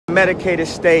medicated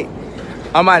state,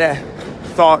 I might have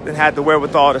thought and had the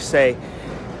wherewithal to say,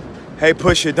 hey,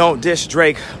 Pusha, don't diss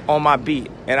Drake on my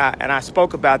beat. And I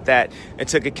spoke about that and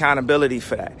took accountability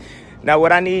for that. Now,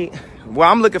 what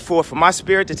I'm looking for my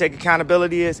spirit to take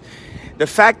accountability is the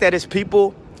fact that it's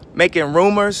people making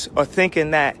rumors or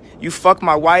thinking that you fuck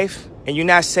my wife and you're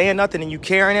not saying nothing and you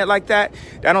carrying it like that,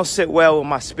 that don't sit well with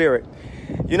my spirit.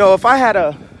 You know, if I had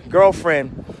a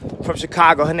girlfriend from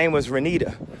Chicago, her name was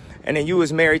Renita, and then you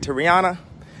was married to Rihanna,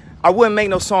 I wouldn't make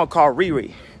no song called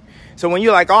Riri. So when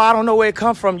you're like, oh, I don't know where it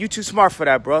come from, you too smart for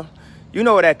that, bro. You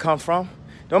know where that come from.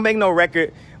 Don't make no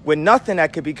record with nothing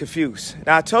that could be confused.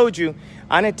 Now, I told you,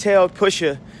 I didn't tell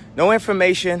Pusha no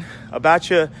information about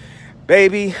your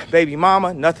baby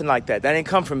mama, nothing like that. That ain't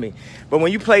come from me. But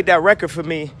when you played that record for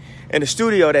me in the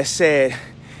studio that said,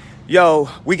 yo,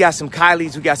 we got some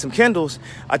Kylies, we got some Kendalls,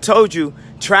 I told you,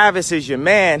 Travis is your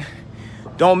man.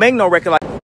 Don't make no record like